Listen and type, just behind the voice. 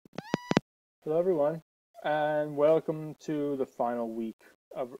Hello, everyone, and welcome to the final week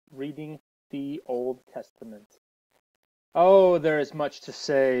of reading the Old Testament. Oh, there is much to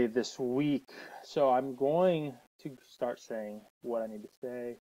say this week, so I'm going to start saying what I need to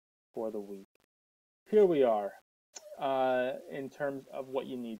say for the week. Here we are, in terms of what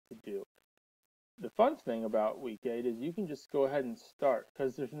you need to do. The fun thing about week 8 is you can just go ahead and start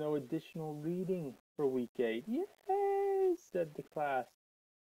because there's no additional reading for week 8. Yay, said the class.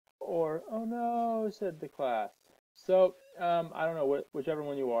 Or, oh no, said the class. So, I don't know, whichever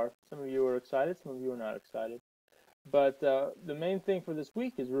one you are. Some of you are excited, some of you are not excited. But the main thing for this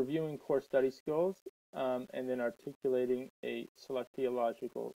week is reviewing core study skills and then articulating a select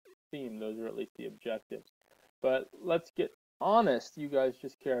theological theme. Those are at least the objectives. But let's get honest. You guys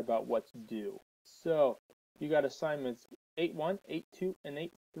just care about what's due. So, you got assignments 8.1, 8.2, and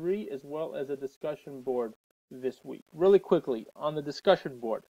 8.3, as well as a discussion board this week. Really quickly, on the discussion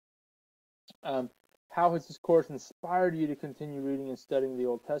board, how has this course inspired you to continue reading and studying the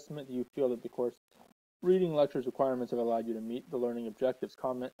Old Testament? Do you feel that the course reading lectures requirements have allowed you to meet the learning objectives?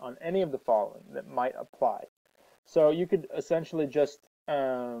 Comment on any of the following that might apply. So you could essentially just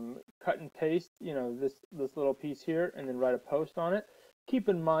cut and paste, this little piece here, and then write a post on it. Keep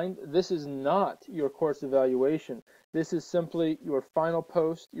in mind, this is not your course evaluation. This is simply your final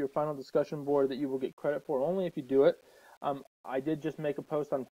post, your final discussion board that you will get credit for only if you do it. I did just make a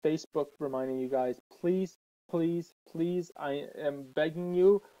post on Facebook reminding you guys, please, please, please, I am begging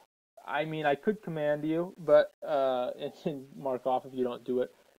you. I mean, I could command you, but and mark off if you don't do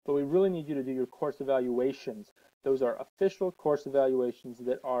it. But we really need you to do your course evaluations. Those are official course evaluations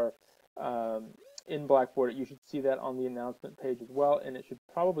that are in Blackboard. You should see that on the announcement page as well, and it should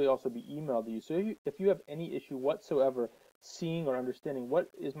probably also be emailed to you. So if you have any issue whatsoever seeing or understanding what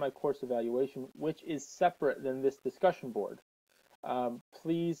is my course evaluation, which is separate than this discussion board,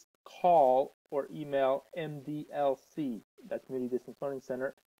 please call or email MDLC, that's Moody Distance Learning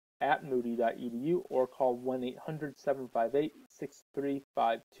Center, at moody.edu, or call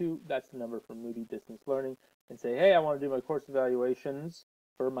 1-800-758-6352. That's the number for Moody Distance Learning, and say, hey, I want to do my course evaluations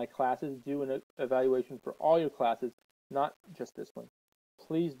for my classes. Do an evaluation for all your classes, not just this one.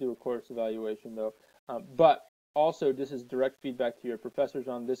 Please do a course evaluation, though. But also, this is direct feedback to your professors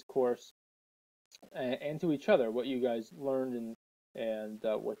on this course and to each other, what you guys learned and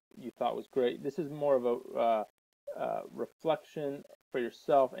what you thought was great. This is more of a reflection for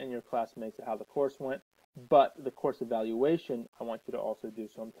yourself and your classmates of how the course went, but the course evaluation I want you to also do.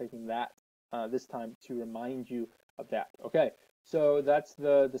 So I'm taking that this time to remind you of that. Okay, so that's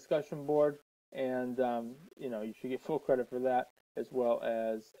the discussion board, and you should get full credit for that as well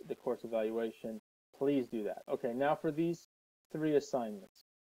as the course evaluation. Please do that. Okay, now for these 3 assignments.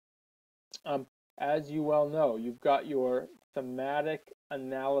 As you well know, you've got your thematic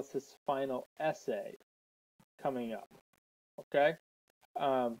analysis final essay coming up. Okay?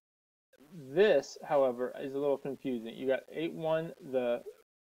 This, however, is a little confusing. You got 8.1, the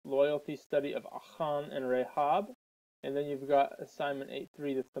loyalty study of Achan and Rehab, and then you've got assignment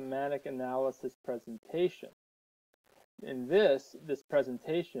 8.3, the thematic analysis presentation. In this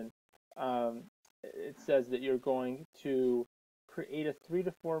presentation, it says that you're going to create a 3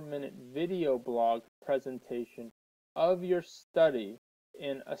 to 4 minute video blog presentation of your study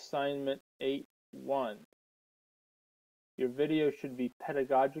in assignment 8.1. Your video should be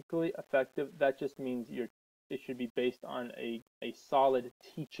pedagogically effective. That just means it should be based on a solid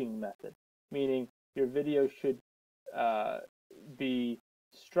teaching method, meaning your video should be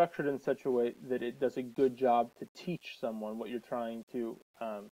structured in such a way that it does a good job to teach someone what you're trying to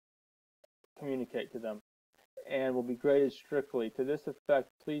communicate to them, and will be graded strictly. To this effect,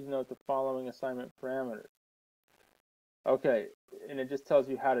 please note the following assignment parameters. Okay, and it just tells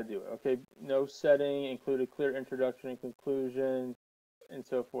you how to do it. Okay, no setting, include a clear introduction and conclusion, and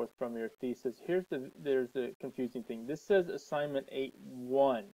so forth from your thesis. There's the confusing thing. This says assignment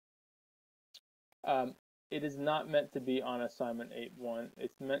 8.1. It is not meant to be on assignment 8.1.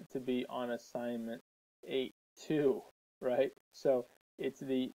 It's meant to be on assignment 8.2, right? So it's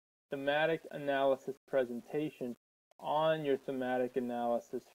the thematic analysis presentation on your thematic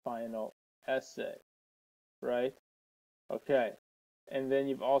analysis final essay, right? Okay, and then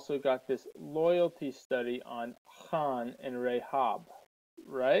you've also got this loyalty study on Achan and Rehab,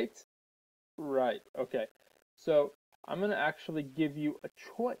 right? Right, okay. So I'm going to actually give you a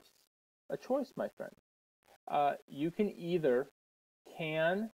choice, my friend. You can either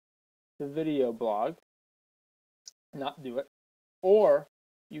can the video blog, not do it, or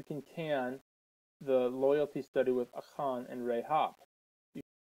you can the loyalty study with Achan and Rehab.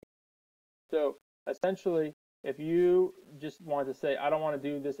 So essentially, If you just want to say, I don't want to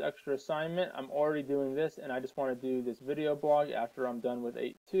do this extra assignment, I'm already doing this, and I just want to do this video blog after I'm done with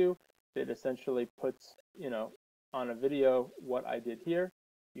 8.2, it essentially puts, on a video what I did here.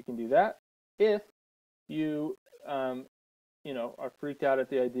 You can do that. If you, are freaked out at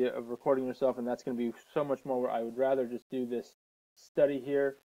the idea of recording yourself, and that's going to be so much more where I would rather just do this study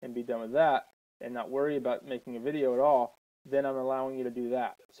here and be done with that and not worry about making a video at all, then I'm allowing you to do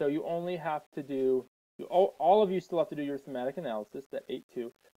that. So you only have to do, all of you still have to do your thematic analysis, that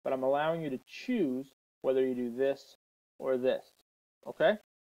 8.2, but I'm allowing you to choose whether you do this or this, okay?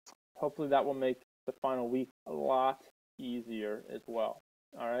 Hopefully that will make the final week a lot easier as well.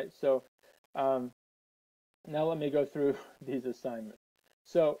 All right, so now let me go through these assignments.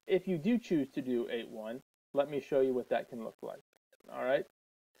 So if you do choose to do 8.1, let me show you what that can look like. All right,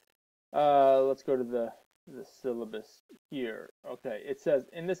 let's go to the syllabus here. Okay, it says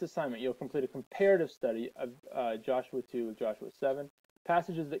in this assignment you'll complete a comparative study of Joshua 2 with Joshua 7,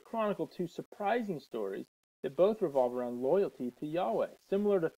 passages that chronicle two surprising stories that both revolve around loyalty to Yahweh.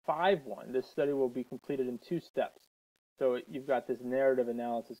 Similar to 5.1, this study will be completed in 2 steps. So you've got this narrative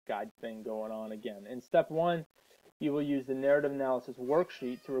analysis guide thing going on again. In step 1, you will use the narrative analysis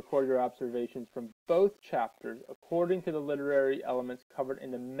worksheet to record your observations from both chapters according to the literary elements covered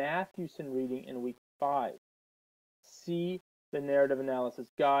in the Matthewson reading in week 5. See the narrative analysis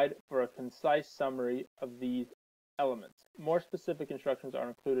guide for a concise summary of these elements. More specific instructions are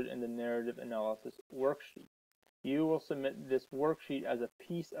included in the narrative analysis worksheet. You will submit this worksheet as a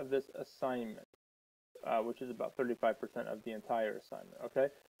piece of this assignment, which is about 35% of the entire assignment, okay?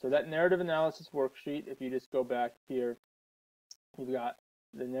 So that narrative analysis worksheet, if you just go back here, you've got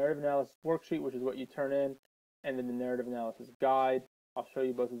the narrative analysis worksheet, which is what you turn in, and then the narrative analysis guide. I'll show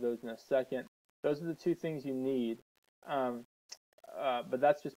you both of those in a second. Those are the 2 things you need, but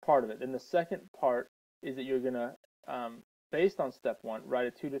that's just part of it. Then the second part is that you're going to, based on step 1, write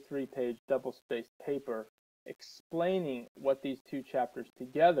a 2 to 3 page double-spaced paper explaining what these 2 chapters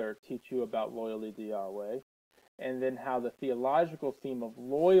together teach you about loyalty to Yahweh, and then how the theological theme of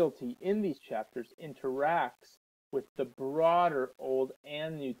loyalty in these chapters interacts with the broader Old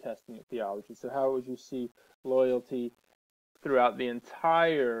and New Testament theology. So how would you see loyalty throughout the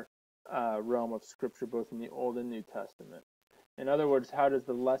entire realm of Scripture, both in the Old and New Testament? In other words, how does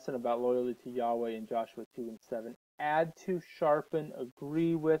the lesson about loyalty to Yahweh in Joshua 2 and 7 add to, sharpen,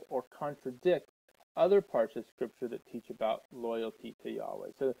 agree with, or contradict other parts of Scripture that teach about loyalty to Yahweh?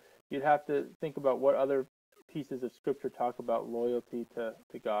 So you'd have to think about what other pieces of Scripture talk about loyalty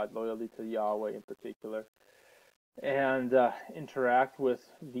to God, loyalty to Yahweh in particular, and interact with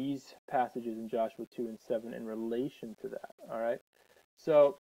these passages in Joshua 2 and 7 in relation to that, all right?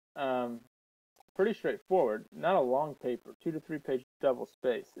 So pretty straightforward. Not a long paper. 2 to 3 page double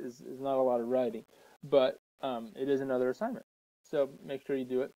space is not a lot of writing, but it is another assignment. So make sure you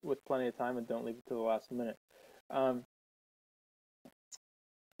do it with plenty of time and don't leave it to the last minute.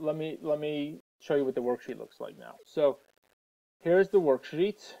 Let me show you what the worksheet looks like now. So here's the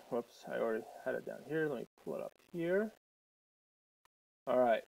worksheet. Whoops, I already had it down here. Let me pull it up here. All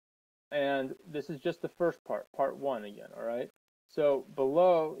right, and this is just the first part, part 1 again. All right. So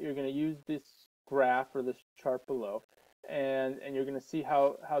below, you're going to use this graph or this chart below, and you're going to see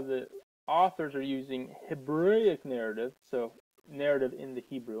how the authors are using Hebraic narrative, so narrative in the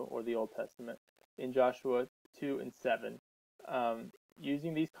Hebrew or the Old Testament, in Joshua 2 and 7.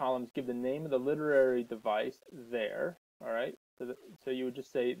 Using these columns, give the name of the literary device there. All right, so you would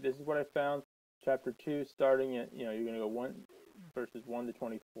just say, this is what I found, chapter 2, starting at, you're going to go verses 1 to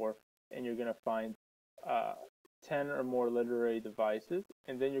 24, and you're going to find 10 or more literary devices,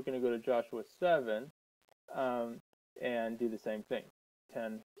 and then you're going to go to Joshua 7 and do the same thing,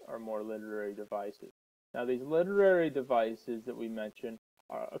 10 or more literary devices. Now these literary devices that we mentioned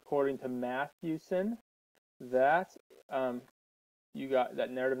are, according to Matthewson, that you got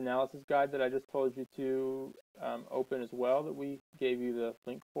that narrative analysis guide that I just told you to open as well, that we gave you the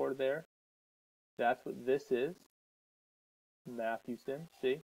link for there. That's what this is, Matthewson,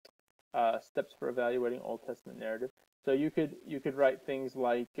 see? Steps for evaluating Old Testament narrative. So you could write things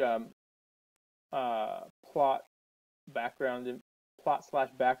like plot slash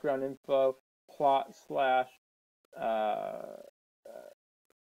background info, plot slash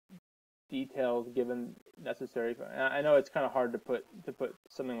details given necessary. I know it's kind of hard to put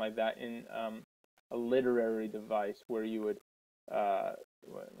something like that in a literary device where you would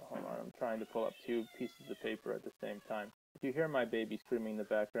hold on, I'm trying to pull up 2 pieces of paper at the same time. If you hear my baby screaming in the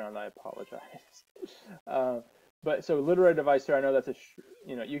background, I apologize. But so literary device here, I know that's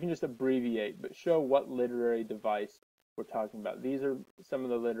you can just abbreviate, but show what literary device we're talking about. These are some of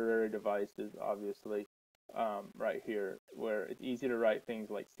the literary devices, obviously. right here, where it's easy to write things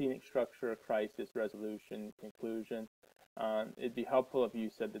like scenic structure, crisis, resolution, conclusion. It'd be helpful if you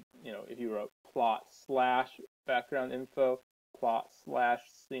said that, if you wrote plot slash background info, plot slash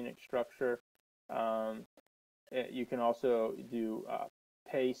scenic structure. You can also do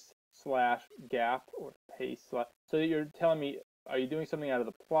pace slash gap or pace slash. So you're telling me, are you doing something out of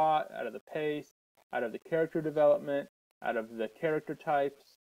the plot, out of the pace, out of the character development, out of the character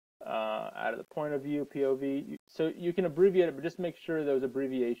types, out of the point of view, POV? So you can abbreviate it, but just make sure those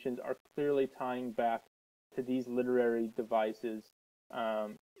abbreviations are clearly tying back to these literary devices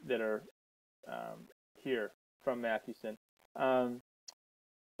that are here from Mathewson.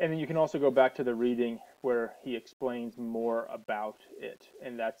 And then you can also go back to the reading where he explains more about it,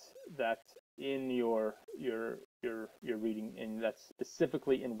 and that's in your reading, and that's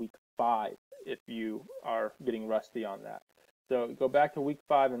specifically in week 5 if you are getting rusty on that. So go back to week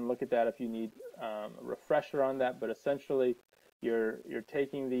 5 and look at that if you need a refresher on that. But essentially, you're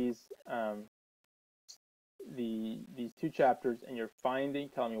taking these 2 chapters and you're telling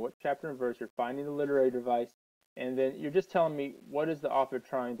me what chapter and verse, you're finding the literary device, and then you're just telling me what is the author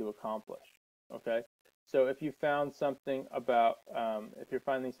trying to accomplish. Okay, so if you found something about, if you're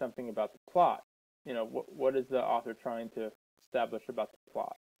finding something about the plot, what is the author trying to establish about the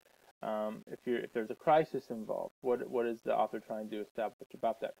plot? If there's a crisis involved, what is the author trying to establish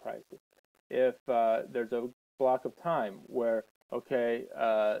about that crisis? If there's a block of time where, okay,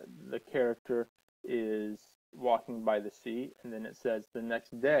 the character is walking by the sea, and then it says the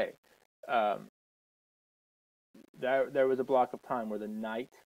next day, there was a block of time where the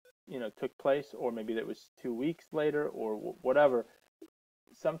night, took place, or maybe that was 2 weeks later, or whatever.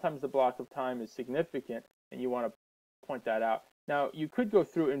 Sometimes the block of time is significant, and you want to point that out. Now, you could go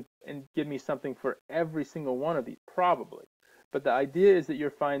through and give me something for every single one of these, probably. But the idea is that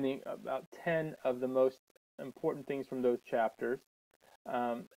you're finding about 10 of the most important things from those chapters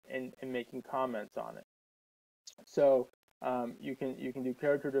and making comments on it. So you can do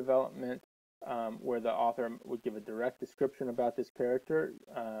character development where the author would give a direct description about this character.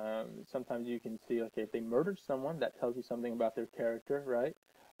 Sometimes you can see, okay, if they murdered someone, that tells you something about their character, right?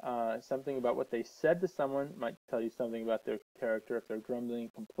 Something about what they said to someone might tell you something about their character. If they're grumbling,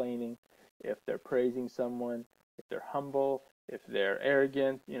 complaining, if they're praising someone, if they're humble, if they're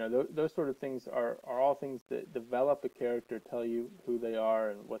arrogant, those sort of things are all things that develop a character, tell you who they are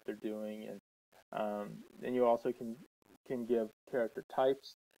and what they're doing. And then you also can give character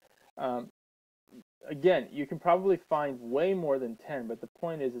types. Again, you can probably find way more than 10, but the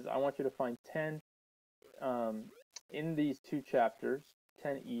point is I want you to find 10 in these 2 chapters,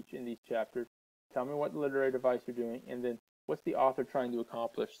 10 each in these chapters. Tell me what literary device you're doing, and then what's the author trying to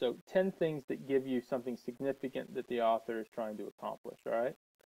accomplish. So 10 things that give you something significant that the author is trying to accomplish, all right?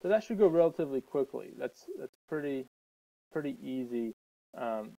 So that should go relatively quickly. That's pretty easy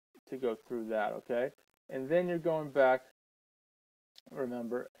to go through that, okay? And then you're going back,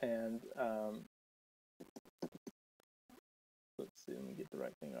 remember, and let's see, let me get the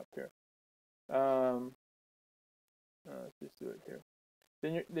right thing up here. Let's just do it here.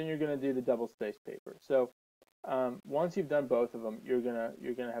 Then you're going to do the double-spaced paper. So once you've done both of them, you're gonna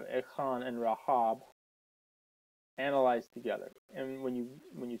have Echan and Rahab analyzed together. And when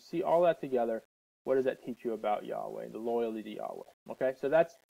you see all that together, what does that teach you about Yahweh, the loyalty to Yahweh? Okay, so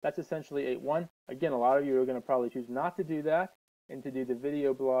that's essentially 8.1. Again, a lot of you are going to probably choose not to do that and to do the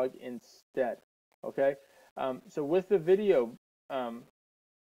video blog instead. Okay, so with the video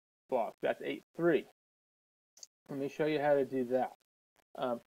blog, that's 8.3. Let me show you how to do that.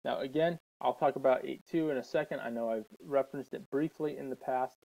 Now again, I'll talk about 8.2 in a second. I know I've referenced it briefly in the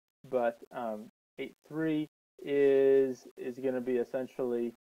past, but 8.3 is going to be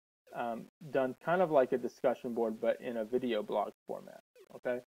essentially done kind of like a discussion board, but in a video blog format.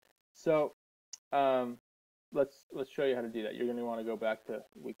 Okay, so let's show you how to do that. You're going to want to go back to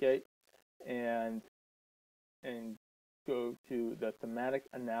week 8 and go to the thematic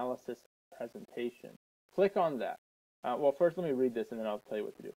analysis presentation. Click on that. Well, first let me read this and then I'll tell you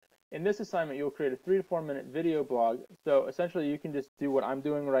what to do. In this assignment, you'll create a 3 to 4 minute video blog. So essentially, you can just do what I'm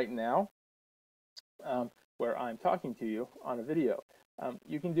doing right now, where I'm talking to you on a video.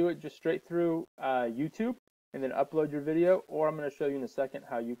 You can do it just straight through YouTube and then upload your video, or I'm going to show you in a second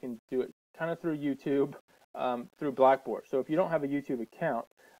how you can do it kind of through YouTube, through Blackboard. So if you don't have a YouTube account,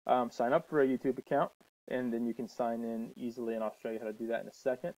 sign up for a YouTube account, and then you can sign in easily, and I'll show you how to do that in a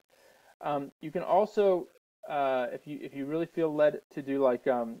second. You can also, if you really feel led to do like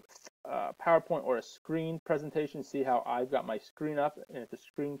PowerPoint or a screen presentation, see how I've got my screen up, and it's a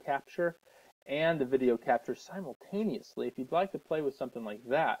screen capture and the video capture simultaneously. If you'd like to play with something like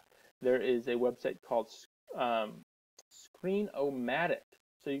that, there is a website called Screen-O-Matic.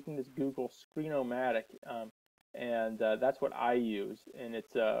 So you can just Google Screen-O-Matic, and that's what I use. And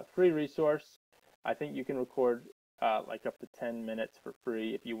it's a free resource. I think you can record like up to 10 minutes for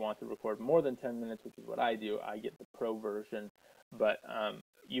free. If you want to record more than 10 minutes, which is what I do, I get the pro version. But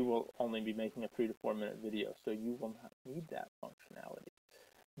you will only be making a 3 to 4 minute video, so you will not need that functionality.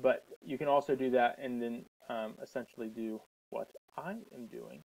 But you can also do that and then essentially do what I am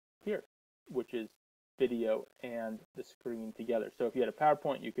doing here, which is video and the screen together. So if you had a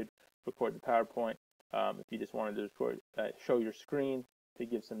PowerPoint, you could record the PowerPoint. If you just wanted to record, show your screen to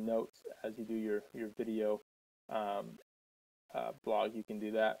give some notes as you do your video blog, you can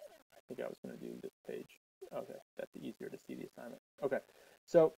do that. I think I was going to do this page. Okay, that's easier to see the assignment. Okay,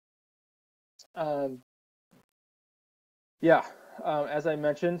 so yeah, as I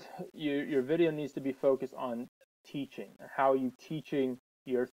mentioned, your video needs to be focused on teaching. How are you teaching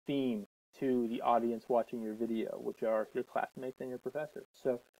your theme to the audience watching your video, which are your classmates and your professors?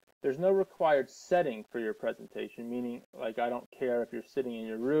 So there's no required setting for your presentation, meaning like I don't care if you're sitting in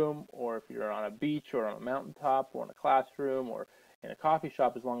your room or if you're on a beach or on a mountaintop or in a classroom or in a coffee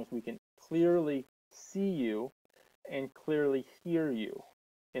shop, as long as we can clearly see you and clearly hear you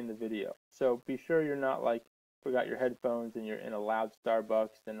in the video. So be sure you're not like forgot your headphones and you're in a loud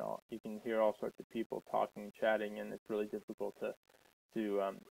Starbucks and you can hear all sorts of people talking, chatting, and it's really difficult to see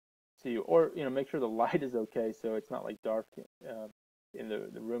you. Or make sure the light is okay, so it's not like dark in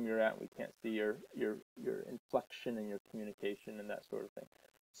the room you're at. We can't see your inflection and your communication and that sort of thing.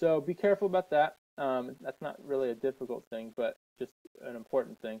 So be careful about that. That's not really a difficult thing, but just an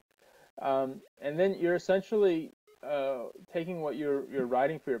important thing. And then you're essentially taking what you're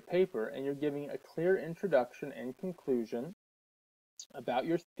writing for your paper and you're giving a clear introduction and conclusion about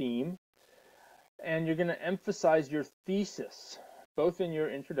your theme, and you're going to emphasize your thesis both in your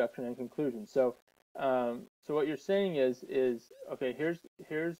introduction and conclusion. So what you're saying is okay,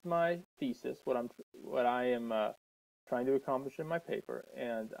 here's my thesis, what I am trying to accomplish in my paper,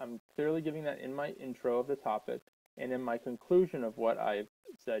 and I'm clearly giving that in my intro of the topic, and in my conclusion of what I've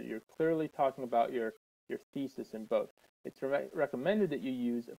said, you're clearly talking about your thesis in both. It's recommended that you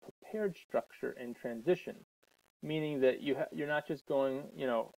use a prepared structure in transition, meaning that you're not just going,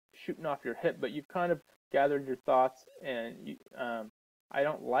 shooting off your hip, but you've kind of gathered your thoughts. And I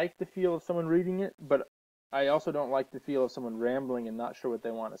don't like the feel of someone reading it, but I also don't like the feel of someone rambling and not sure what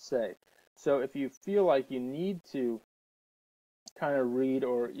they want to say. So if you feel like you need to kind of read,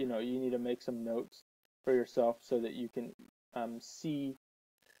 or you need to make some notes for yourself so that you can see,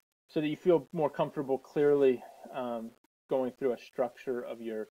 so that you feel more comfortable clearly going through a structure of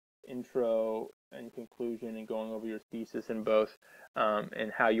your intro and conclusion and going over your thesis in both,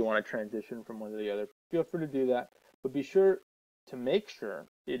 and how you want to transition from one to the other. Feel free to do that, but be sure to make sure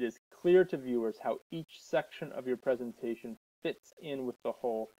it is clear to viewers how each section of your presentation fits in with the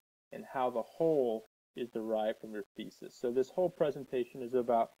whole and how the whole is derived from your thesis. So this whole presentation is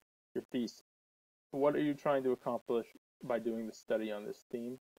about your thesis. What are you trying to accomplish by doing the study on this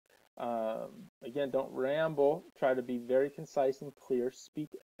theme? Again, don't ramble. Try to be very concise and clear. Speak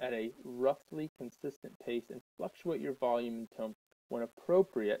at a roughly consistent pace and fluctuate your volume and tone when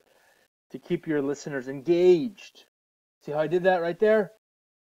appropriate to keep your listeners engaged. See how I did that right there?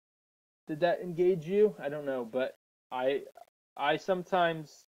 Did that engage you? I don't know, but I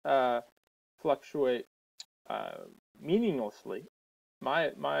sometimes fluctuate meaninglessly.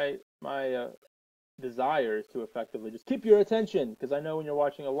 My desire is to effectively just keep your attention, because I know when you're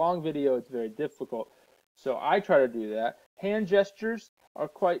watching a long video it's very difficult. So I try to do that. Hand gestures are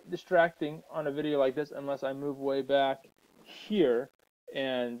quite distracting on a video like this unless I move way back here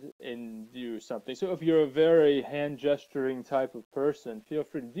and do something. So if you're a very hand gesturing type of person, feel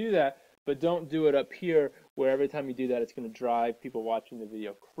free to do that, but don't do it up here where every time you do that it's going to drive people watching the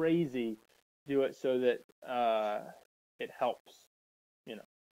video crazy. Do it so that it helps,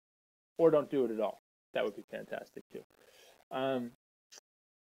 or don't do it at all. That would be fantastic too.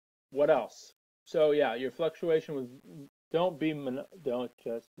 What else? So yeah, your fluctuation was, don't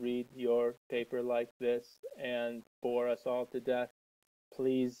just read your paper like this and bore us all to death.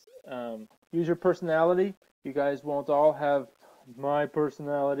 Please use your personality. You guys won't all have my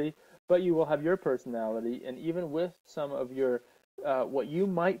personality, but you will have your personality. And even with some of your what you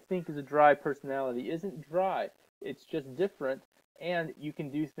might think is a dry personality isn't dry. It's just different. And you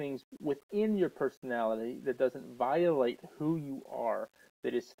can do things within your personality that doesn't violate who you are,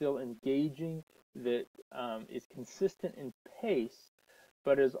 that is still engaging, that is consistent in pace,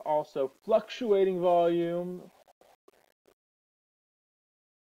 but is also fluctuating volume.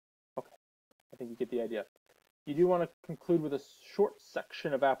 Okay, I think you get the idea. You do want to conclude with a short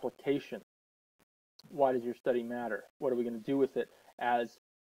section of application. why does your study matter? What are we going to do with it as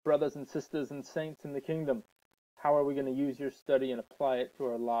brothers and sisters and saints in the kingdom? How are we going to use your study and apply it to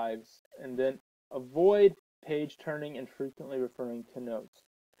our lives? And then avoid page turning and frequently referring to notes.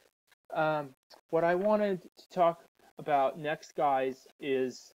 What I wanted to talk about next, guys,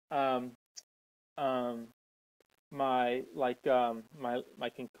 is my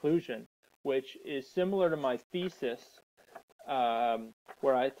conclusion, which is similar to my thesis,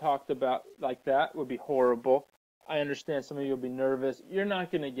 where I talked about like that would be horrible. I understand some of you will be nervous. You're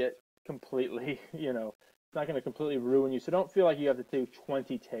not going to get completely, it's not going to completely ruin you. So don't feel like you have to do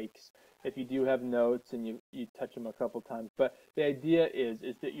 20 takes if you do have notes and you touch them a couple times. But the idea is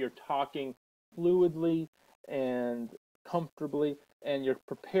that you're talking fluidly and comfortably, and you're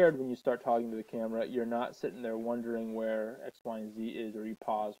prepared when you start talking to the camera. You're not sitting there wondering where X, Y, and Z is, or you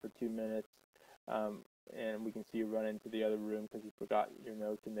pause for 2 minutes, and we can see you run into the other room because you forgot your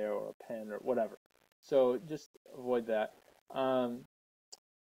notes in there or a pen or whatever. So just avoid that.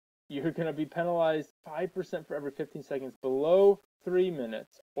 You're going to be penalized 5% for every 15 seconds below 3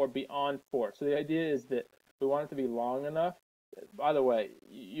 minutes or beyond 4. So the idea is that we want it to be long enough. By the way,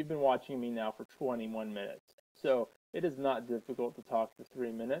 you've been watching me now for 21 minutes. So it is not difficult to talk for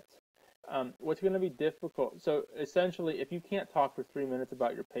 3 minutes. What's going to be difficult, so essentially, if you can't talk for 3 minutes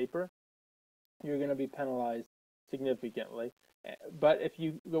about your paper, you're going to be penalized significantly. But if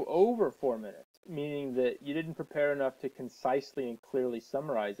you go over 4 minutes, meaning that you didn't prepare enough to concisely and clearly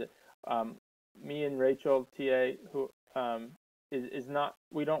summarize it, me and Rachel, TA, who is not,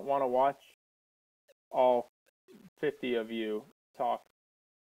 we don't want to watch all 50 of you talk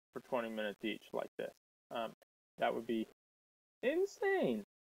for 20 minutes each like this. That would be insane.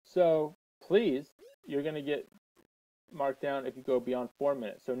 So please, you're going to get marked down if you go beyond 4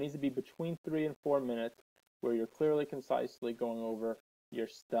 minutes. So it needs to be between 3 and 4 minutes where you're clearly, concisely going over your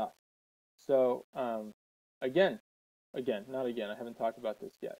stuff. So again, I haven't talked about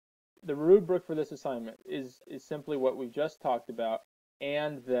this yet. The rubric for this assignment is simply what we've just talked about,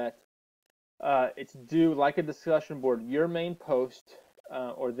 and that it's due like a discussion board. Your main post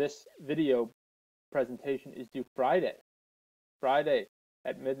or this video presentation is due Friday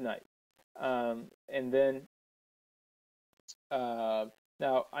at midnight. And then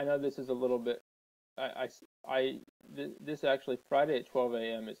now I know this is a little bit, this actually Friday at 12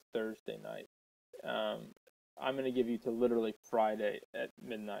 a.m. is Thursday night. I'm going to give you to literally Friday at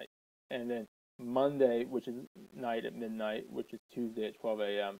midnight, and then Monday, which is night at midnight, which is Tuesday at 12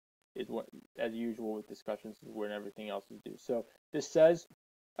 a.m. is what, as usual with discussions, is when everything else is due. So this says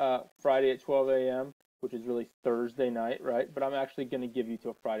Friday at 12 a.m., which is really Thursday night, right? But I'm actually going to give you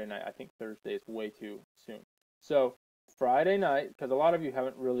till Friday night. I think Thursday is way too soon. So Friday night, because a lot of you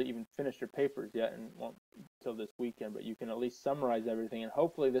haven't really even finished your papers yet and won't until this weekend, but you can at least summarize everything, and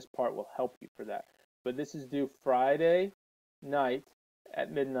hopefully this part will help you for that. But this is due Friday night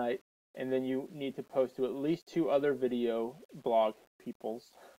at midnight, and then you need to post to at least 2 other video blog peoples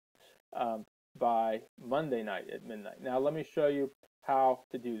by Monday night at midnight. Now let me show you how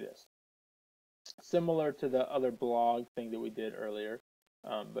to do this. Similar to the other blog thing that we did earlier,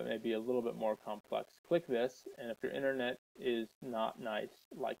 but maybe a little bit more complex. Click this, and if your internet is not nice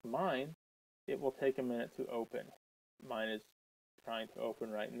like mine, it will take a minute to open. Mine is trying to open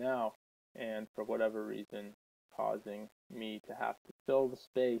right now, and for whatever reason, causing me to have to fill the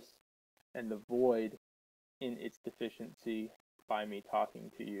space and the void in its deficiency by me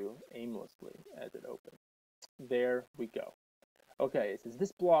talking to you aimlessly as it opens. There we go. Okay, it says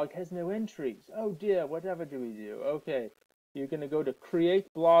this blog has no entries. Oh dear, whatever do we do? Okay, you're going to go to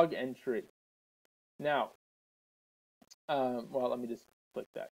create blog entry. Now, well, let me just click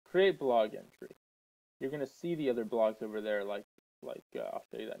that. Create blog entry. You're going to see the other blogs over there, like I'll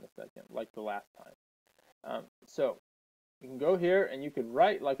show you that in a second, like the last time. So you can go here and you could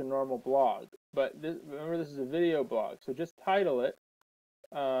write like a normal blog, but remember this is a video blog, so just title it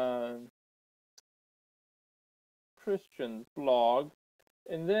Christian's blog,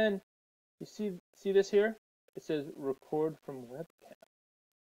 and then you see this here? It says record from webcam.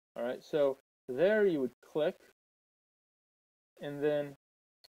 All right, so there you would click, and then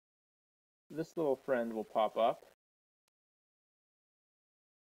this little friend will pop up.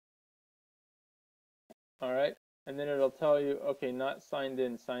 All right, and then it'll tell you, okay, not signed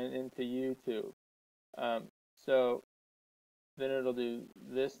in, sign into YouTube. So then it'll do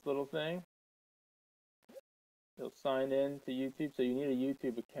this little thing. It'll sign in to YouTube, so you need a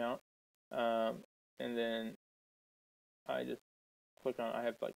YouTube account. And then I just click on, I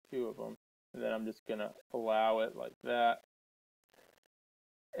have like 2 of them, and then I'm just gonna allow it like that.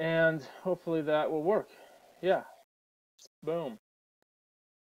 And hopefully that will work. Yeah, boom.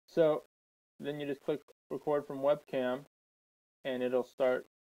 So then you just click record from webcam, and it'll start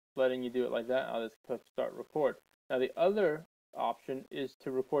letting you do it like that. I'll just click start record. Now the other option is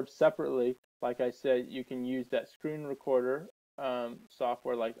to record separately. Like I said, you can use that screen recorder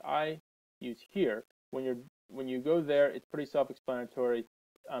software like I use here. When you go there, it's pretty self-explanatory.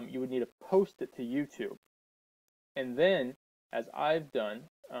 You would need to post it to YouTube, and then, as I've done,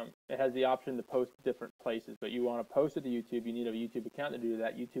 it has the option to post to different places. But you want to post it to YouTube, you need a YouTube account to do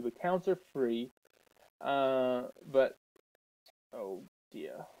that. YouTube accounts are free, but oh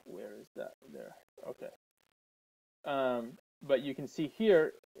dear, where is that? There. Okay. But you can see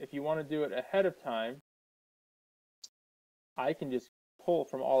here, if you want to do it ahead of time, I can just pull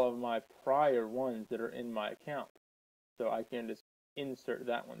from all of my prior ones that are in my account. So I can just insert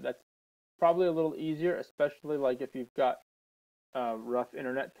that one. That's probably a little easier, especially like if you've got a rough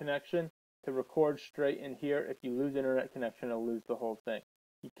internet connection, to record straight in here. If you lose internet connection, it'll lose the whole thing.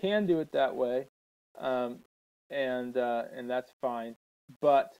 You can do it that way, and that's fine,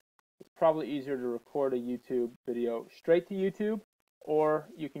 but it's probably easier to record a YouTube video straight to YouTube, or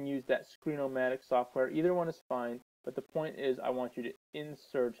you can use that Screen-O-Matic software. Either one is fine, but the point is I want you to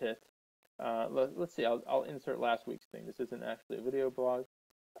insert it. Let's see, I'll insert last week's thing. This isn't actually a video blog.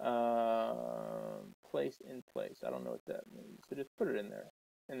 Place in place. I don't know what that means. So just put it in there,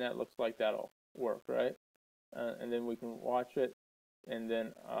 and that looks like that'll work, right? And then we can watch it, and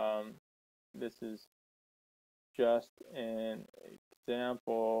then this is just an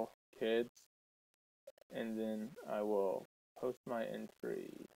example, kids, and then I will post my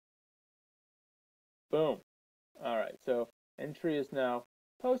entry. Boom. All right, so entry is now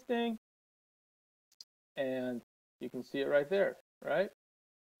posting, and you can see it right there, right?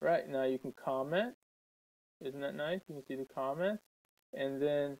 Right, now you can comment. Isn't that nice? You can see the comments, and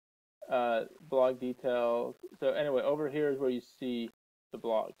then blog details. So anyway, over here is where you see the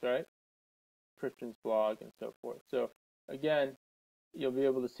blogs, right? Christian's blog and so forth. So again, you'll be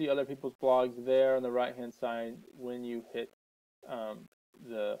able to see other people's blogs there on the right-hand side when you hit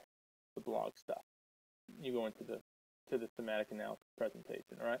the blog stuff. You go into the thematic analysis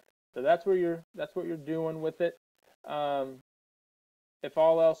presentation, all right? So that's what you're doing with it. If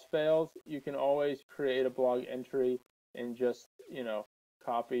all else fails, you can always create a blog entry and just,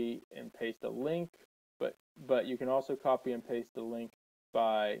 copy and paste a link. But you can also copy and paste the link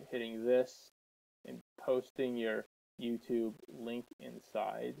by hitting this and posting your YouTube link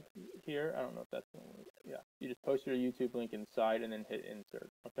inside here. I don't know if that's going to work. Yeah, you just post your YouTube link inside and then hit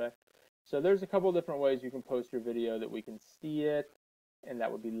insert. Okay. So there's a couple different ways you can post your video that we can see it, and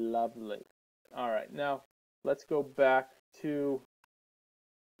that would be lovely. All right, now let's go back to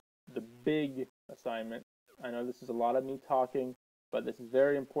the big assignment. I know this is a lot of me talking, but this is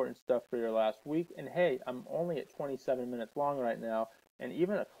very important stuff for your last week. And hey, I'm only at 27 minutes long right now, and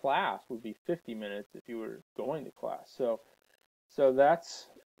even a class would be 50 minutes if you were going to class. So that's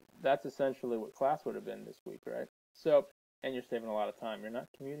essentially what class would have been this week, right? So, and you're saving a lot of time. You're not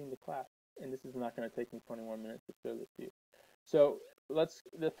commuting to class, and this is not going to take me 21 minutes to show this to you. So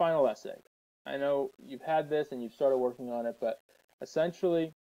the final essay. I know you've had this and you've started working on it, but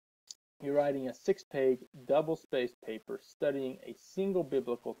essentially you're writing a 6-page double-spaced paper studying a single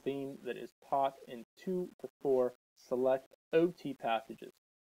biblical theme that is taught in 2 to 4 select OT passages.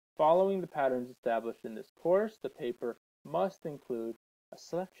 Following the patterns established in this course, the paper must include a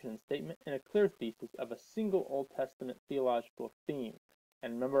selection statement and a clear thesis of a single Old Testament theological theme.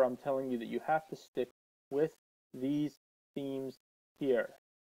 And remember, I'm telling you that you have to stick with these themes here.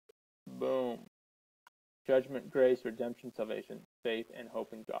 Boom. Judgment, grace, redemption, salvation, faith, and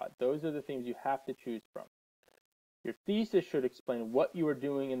hope in God. Those are the themes you have to choose from. Your thesis should explain what you are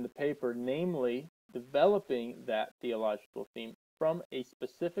doing in the paper, namely developing that theological theme from a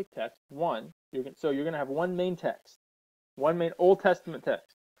specific text. So you're going to have one main text, one main Old Testament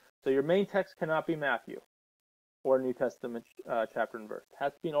text. So your main text cannot be Matthew or New Testament chapter and verse. It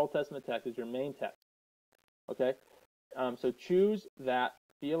has to be an Old Testament text as your main text. Okay? So choose that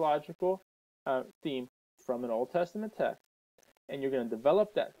theological theme from an Old Testament text, and you're going to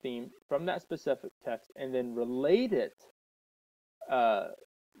develop that theme from that specific text, and then relate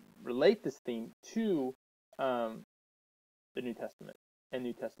this theme to the New Testament and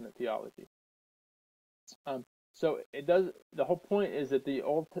New Testament theology. So it does. The whole point is that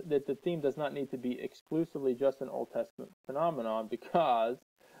the theme does not need to be exclusively just an Old Testament phenomenon, because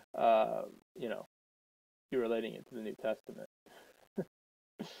you're relating it to the New Testament.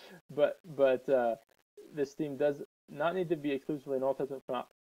 but this theme does not need to be exclusively an Old Testament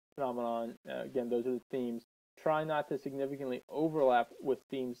phenomenon. Again, those are the themes. Try not to significantly overlap with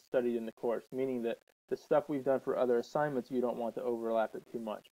themes studied in the course, meaning that the stuff we've done for other assignments, you don't want to overlap it too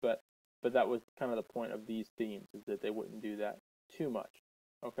much. But but that was kind of the point of these themes, is that they wouldn't do that too much.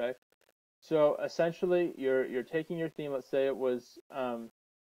 Okay, so essentially you're taking your theme. Let's say it was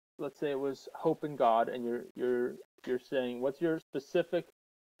hope in God, and you're saying, what's your specific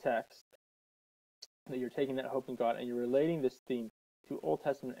text that you're taking that hope in God, and you're relating this theme to Old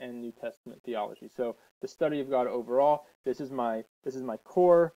Testament and New Testament theology. So the study of God overall, this is my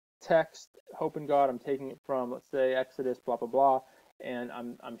core text, hope in God. I'm taking it from, let's say, Exodus, blah blah blah, and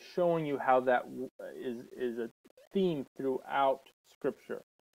I'm showing you how that is a theme throughout Scripture.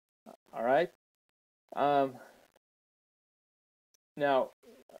 All right. Now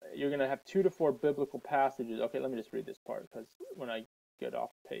you're going to have 2 to 4 biblical passages. Okay, let me just read this part, because when I get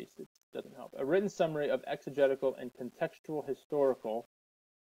off pace, it doesn't help. A written summary of exegetical and contextual historical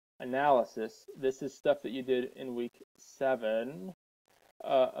analysis. This is stuff that you did in week 7,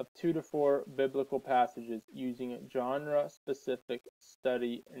 of 2 to 4 biblical passages using genre-specific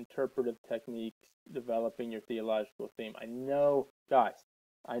study interpretive techniques, developing your theological theme. I know, guys,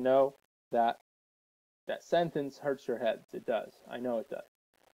 I know that sentence hurts your heads. It does. I know it does.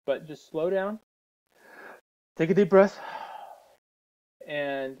 But just slow down, take a deep breath,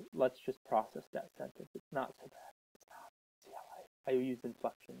 and let's just process that sentence. It's not so bad. It's not. See how I used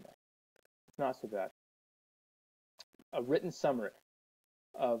inflection there. It's not so bad. A written summary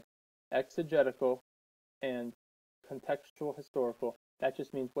of exegetical and contextual historical, that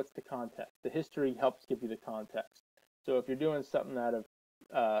just means what's the context. The history helps give you the context. So if you're doing something out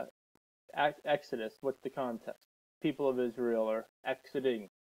of Exodus, what's the context? People of Israel are exiting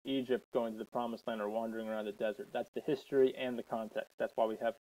Egypt, going to the promised land, or wandering around the desert. That's the history and the context. That's why we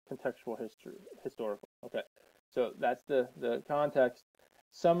have contextual historical. Okay, so that's the context.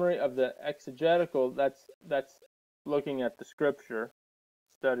 Summary of the exegetical, that's looking at the scripture,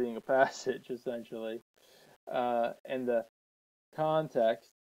 studying a passage essentially, and the context.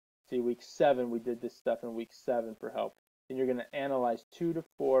 See, week 7, we did this stuff in week 7 for help. And you're going to analyze 2 to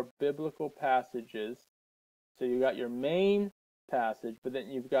 4 biblical passages. So you got your main passage, but then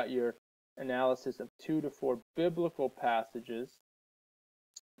you've got your analysis of 2 to 4 biblical passages,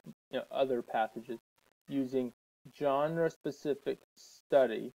 other passages, using genre-specific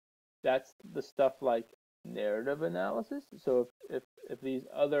study. That's the stuff like narrative analysis. So if these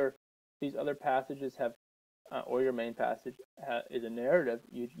other passages have, or your main passage is a narrative,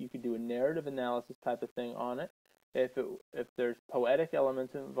 you could do a narrative analysis type of thing on it. If there's poetic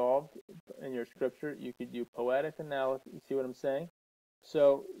elements involved in your scripture, you could do poetic analysis. You see what I'm saying?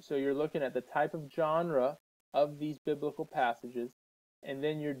 So you're looking at the type of genre of these biblical passages, and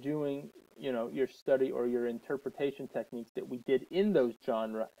then you're doing, your study or your interpretation techniques that we did in those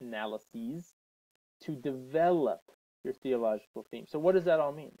genre analyses to develop your theological theme. So what does that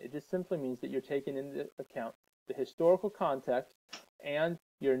all mean? It just simply means that you're taking into account the historical context and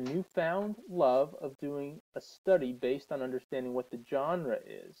your newfound love of doing a study based on understanding what the genre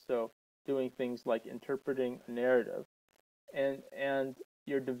is. So doing things like interpreting a narrative, and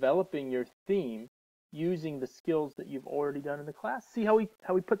you're developing your theme using the skills that you've already done in the class. See how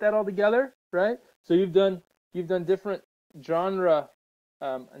we put that all together, right? So you've done different genre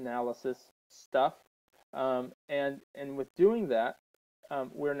analysis stuff, and with doing that,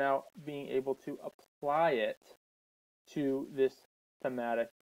 we're now being able to apply it to this thematic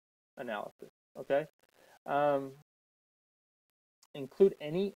analysis. Okay, include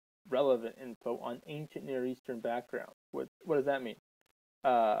any relevant info on ancient Near Eastern background. What does that mean?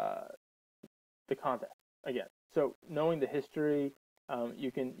 The context again. So knowing the history,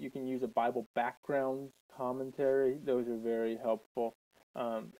 you can use a Bible background commentary. Those are very helpful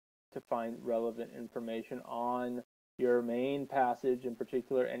to find relevant information on your main passage in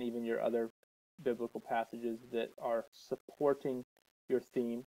particular, and even your other biblical passages that are supporting your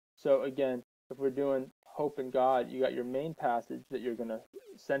theme. So again, if we're doing hope in God, you got your main passage that you're going to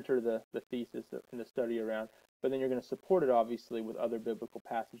center the thesis and the study around, but then you're going to support it obviously with other biblical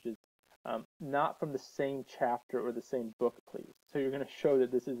passages, not from the same chapter or the same book, please. So you're going to show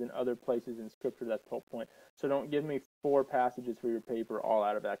that this is in other places in Scripture. That's the whole point. So don't give me 4 passages for your paper all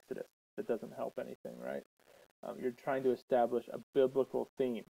out of Exodus. That doesn't help anything, right? You're trying to establish a biblical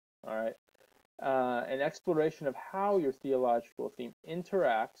theme, all right? An exploration of how your theological theme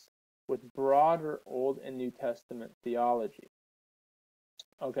interacts with broader Old and New Testament theology.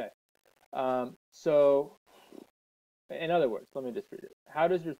 Okay, so in other words, let me just read it. How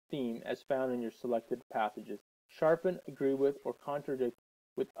does your theme, as found in your selected passages, sharpen, agree with, or contradict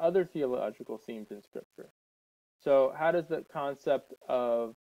with other theological themes in Scripture? So how does the concept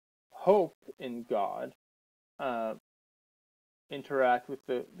of hope in God interact with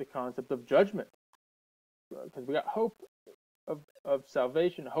the concept of judgment? Because we got hope of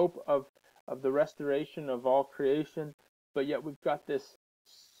salvation, hope of the restoration of all creation, but yet we've got this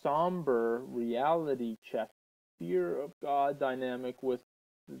somber reality check, fear of God dynamic with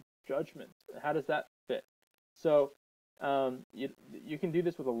judgment. How does that fit? So you can do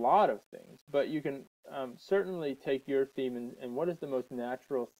this with a lot of things, but you can certainly take your theme and what is the most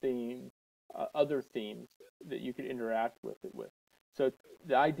natural theme, other themes that you could interact with it with. So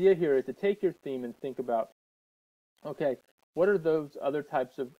the idea here is to take your theme and think about, okay, what are those other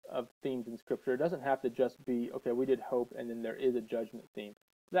types of themes in Scripture? It doesn't have to just be, okay, we did hope and then there is a judgment theme.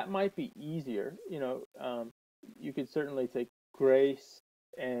 That might be easier. You could certainly take grace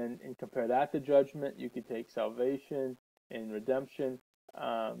and compare that to judgment. You could take salvation and redemption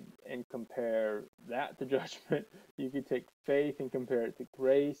and compare that to judgment. You could take faith and compare it to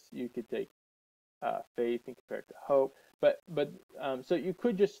grace. You could take faith and compare it to hope. So you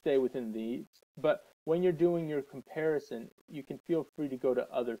could just stay within these. But when you're doing your comparison, you can feel free to go to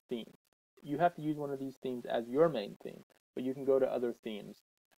other themes. You have to use one of these themes as your main theme, but you can go to other themes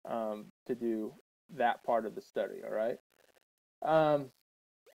to do that part of the study. All right.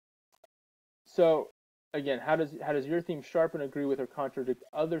 So again, how does your theme sharpen, agree with, or contradict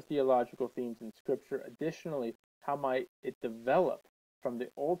other theological themes in Scripture? Additionally, how might it develop from the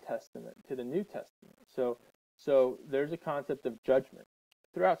Old Testament to the New Testament? So there's a concept of judgment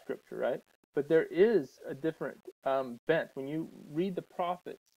throughout Scripture, right? But there is a different bent. When you read the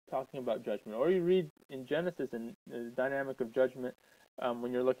prophets talking about judgment, or you read in Genesis and the dynamic of judgment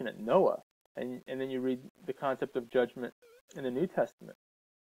when you're looking at Noah, and then you read the concept of judgment in the New Testament,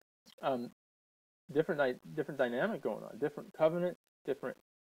 different dynamic going on, different covenant, different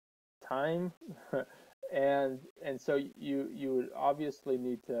time, and so you would obviously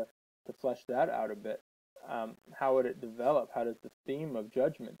need to flesh that out a bit. How would it develop? How does the theme of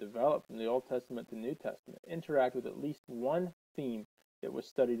judgment develop from the Old Testament to New Testament? Interact with at least one theme that was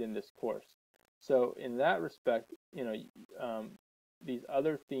studied in this course. So in that respect, these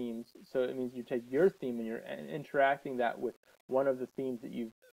other themes, so it means you take your theme and you're interacting that with one of the themes that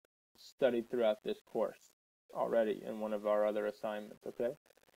you've studied throughout this course already in one of our other assignments, okay?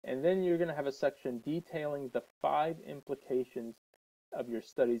 And then you're going to have a section detailing the 5 implications of your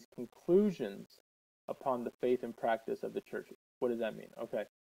study's conclusions upon the faith and practice of the church. What does that mean? Okay.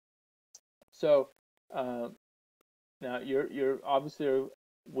 So now you're obviously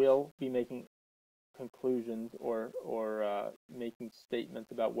will be making conclusions or making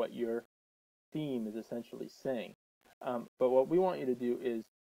statements about what your theme is essentially saying. But what we want you to do is,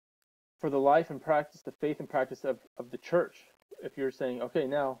 for the life and practice, the faith and practice of the church, if you're saying, okay,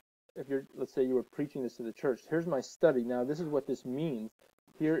 now, let's say you were preaching this to the church, here's my study, now this is what this means,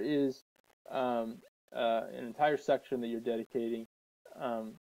 here is an entire section that you're dedicating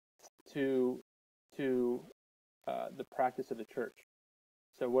to the practice of the church.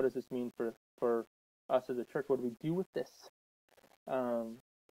 So what does this mean for us as a church? What do we do with this?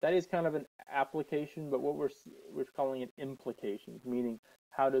 That is kind of an application, but what we're calling it implications, meaning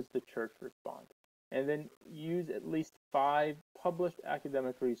how does the church respond? And then use at least 5 published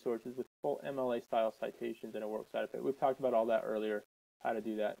academic resources with full MLA-style citations and a works cited paper. We've talked about all that earlier, how to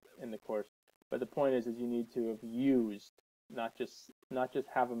do that in the course. But the point is you need to have used, not just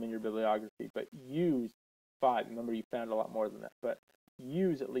have them in your bibliography, but use 5. Remember, you found a lot more than that, but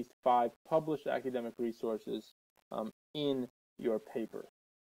use at least 5 published academic resources in your paper.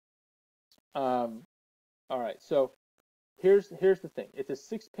 All right, so here's the thing. It's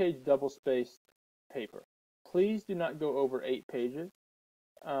a 6-page double-spaced paper. Please do not go over 8 pages,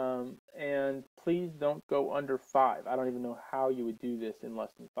 and please don't go under 5. I don't even know how you would do this in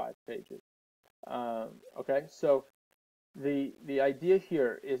less than 5 pages. Okay, so the idea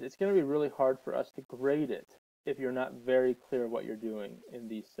here is it's going to be really hard for us to grade it if you're not very clear what you're doing in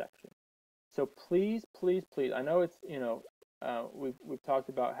these sections. So please, please, please, I know it's, we've talked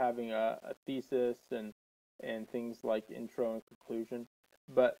about having a thesis and things like intro and conclusion,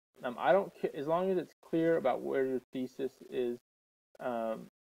 but I don't care, as long as it's clear about where your thesis is. Well,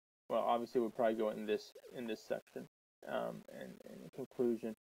 obviously we'll probably go in this section and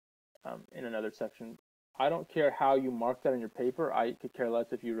conclusion in another section. I don't care how you mark that in your paper. I could care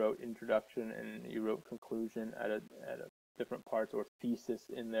less if you wrote introduction and you wrote conclusion at a different parts, or thesis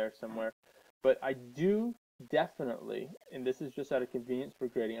in there somewhere. But I do definitely, and this is just out of convenience for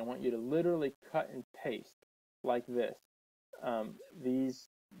grading, I want you to literally cut and paste like this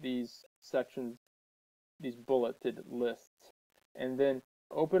these sections, these bulleted lists, and then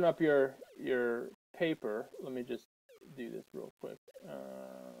open up your paper. Let me just do this real quick.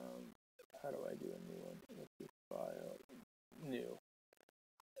 How do I do a new one? Let's just file new,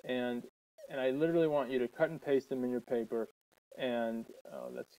 and I literally want you to cut and paste them in your paper. And oh,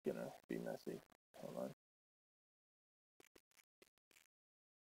 that's gonna be messy. Hold on.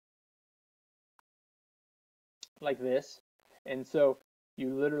 Like this. And so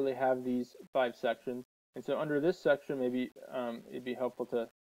you literally have these 5 sections. And so under this section, maybe it'd be helpful to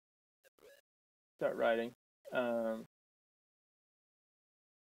start writing.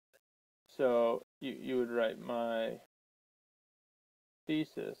 So you would write, my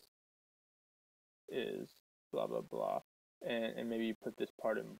thesis is blah, blah, blah. And maybe you put this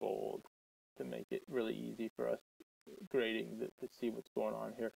part in bold to make it really easy for us grading to see what's going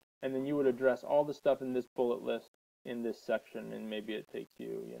on here. And then you would address all the stuff in this bullet list in this section, and maybe it takes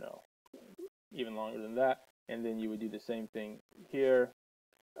you, you know, even longer than that. And then you would do the same thing here,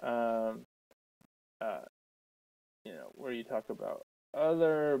 you know, where you talk about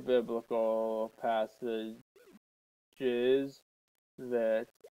other biblical passages that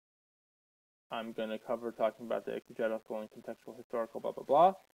I'm going to cover, talking about the exegetical and contextual historical blah, blah,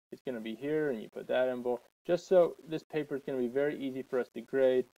 blah. It's going to be here, and you put that in bold, just so this paper is going to be very easy for us to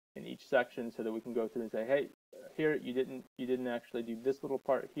grade in each section, so that we can go through and say, hey, here you didn't actually do this little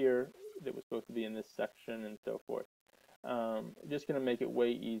part here that was supposed to be in this section, and so forth. Just going to make it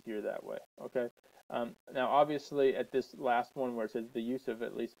way easier that way. Okay. Now, obviously, at this last one where it says the use of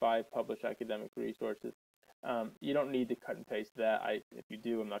at least 5 published academic resources, you don't need to cut and paste that. If you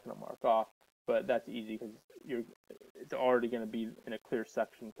do, I'm not going to mark off, but that's easy because it's already going to be in a clear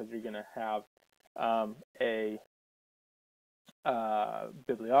section, because you're going to have a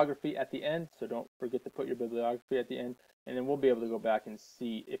bibliography at the end. So don't forget to put your bibliography at the end, and then we'll be able to go back and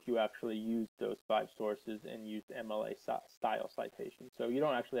see if you actually used those 5 sources and used MLA style citation. So you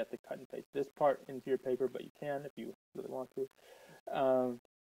don't actually have to cut and paste this part into your paper, but you can if you really want to.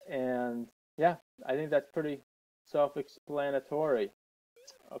 And yeah, I think that's pretty self-explanatory.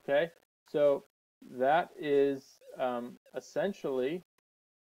 Okay, so that is essentially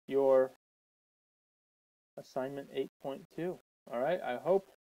your assignment 8.2. All right, I hope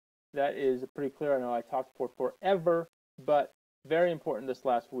that is pretty clear. I know I talked for forever, but very important this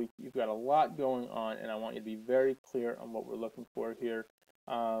last week. You've got a lot going on, and I want you to be very clear on what we're looking for here.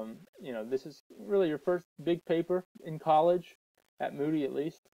 You know, this is really your first big paper in college, at Moody at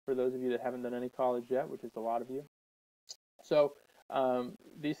least, for those of you that haven't done any college yet, which is a lot of you. So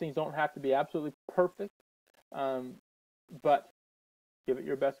these things don't have to be absolutely perfect, but give it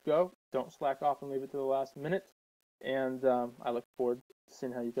your best go. Don't slack off and leave it to the last minute. And I look forward to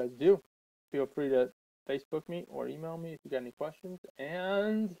seeing how you guys do. Feel free to Facebook me or email me if you got any questions.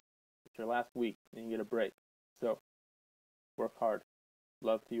 And it's your last week and you get a break. So work hard.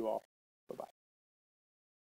 Love to you all. Bye-bye.